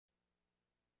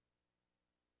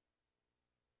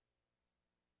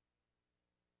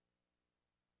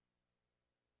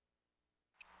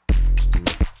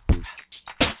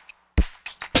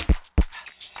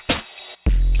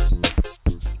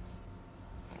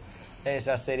Hey,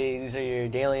 South City. These are your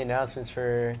daily announcements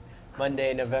for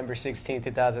Monday, November 16,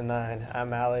 2009.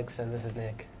 I'm Alex, and this is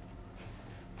Nick.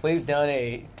 Please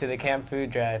donate to the camp food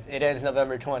drive. It ends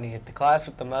November 20th. The class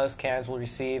with the most cans will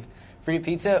receive free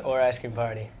pizza or ice cream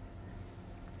party.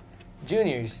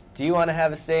 Juniors, do you want to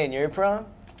have a say in your prom?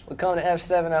 We'll come to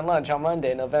F7 at lunch on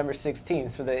Monday, November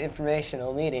 16th for the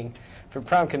informational meeting for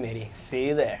prom committee. See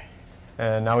you there.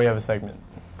 And now we have a segment.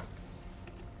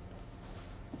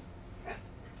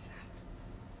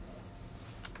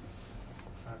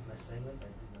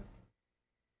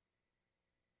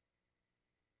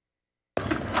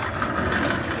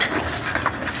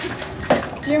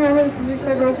 Do you remember the Cystic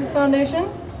Fibrosis Foundation?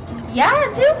 Yeah,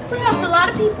 I do. We helped a lot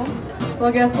of people.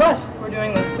 Well, guess what? We're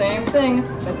doing the same thing,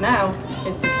 but now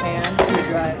it's the Can Food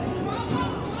Drive.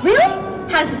 Really?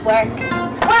 How does it work?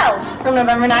 Well, from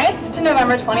November 9th to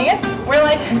November 20th, we're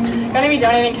going to be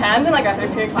donating cans in our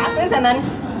third period classes, and then,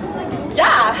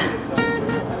 yeah.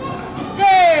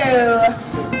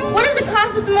 So, what does the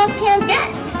class with the most cans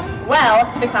get?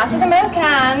 Well, the class with the most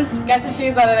cans gets to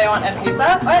choose whether they want a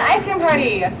pizza or an ice cream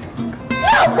party.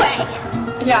 No way!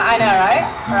 Yeah, I know, right?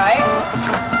 Right?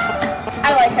 I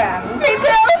like cans. Me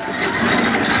too!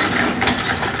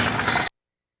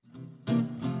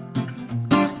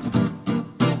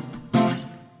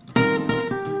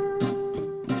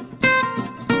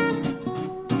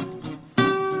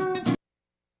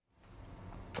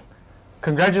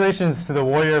 Congratulations to the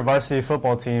Warrior varsity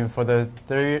football team for the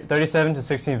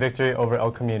 37-16 victory over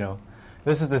El Camino.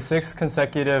 This is the 6th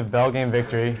consecutive bell game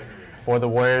victory for the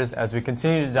Warriors as we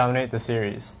continue to dominate the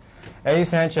series. Eddie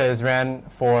Sanchez ran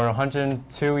for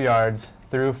 102 yards,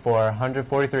 threw for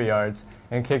 143 yards,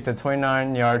 and kicked a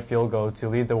 29-yard field goal to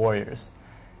lead the Warriors.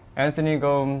 Anthony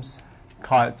Gomes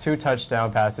caught 2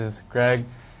 touchdown passes. Greg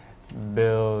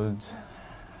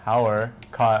Bildhauer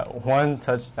caught 1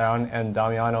 touchdown, and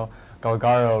Damiano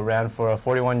Galgaro ran for a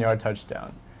 41-yard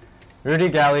touchdown. Rudy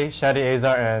Galley, Shadi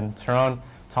Azar, and Tyrone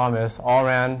Thomas all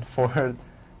ran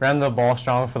the ball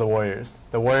strong for the Warriors.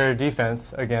 The Warrior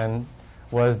defense, again,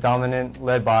 was dominant,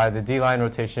 led by the D-line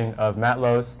rotation of Matt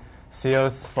Lose,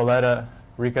 Sios Folletta,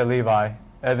 Rika Levi,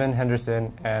 Evan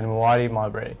Henderson, and Muadi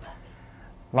Mabray.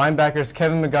 Linebackers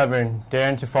Kevin McGovern,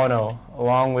 Darren Tufono,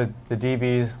 along with the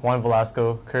DBs Juan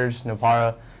Velasco, Kurj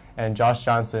Napara, and Josh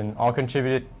Johnson, all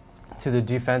contributed to the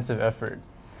defensive effort.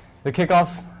 The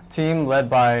kickoff team, led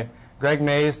by Greg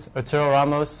Mays, Arturo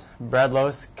Ramos, Brad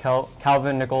Lose,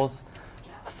 Calvin Nichols,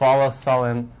 Fala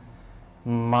Salim,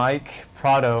 Mike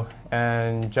Prado,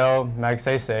 and Joe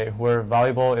Magsese were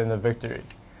valuable in the victory.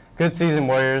 Good season,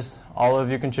 Warriors. All of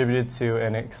you contributed to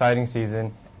an exciting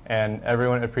season, and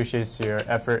everyone appreciates your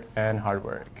effort and hard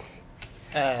work.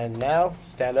 And now,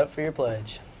 stand up for your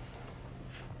pledge.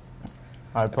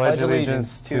 I pledge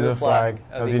allegiance to the flag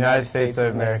of the United States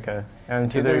of America and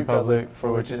to the republic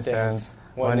for which it stands,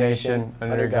 one nation,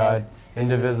 under God,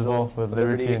 indivisible, with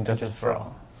liberty and justice for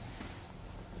all.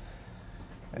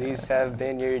 These have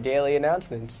been your daily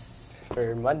announcements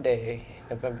for Monday,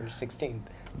 November 16th.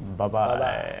 Bye-bye.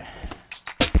 Bye-bye.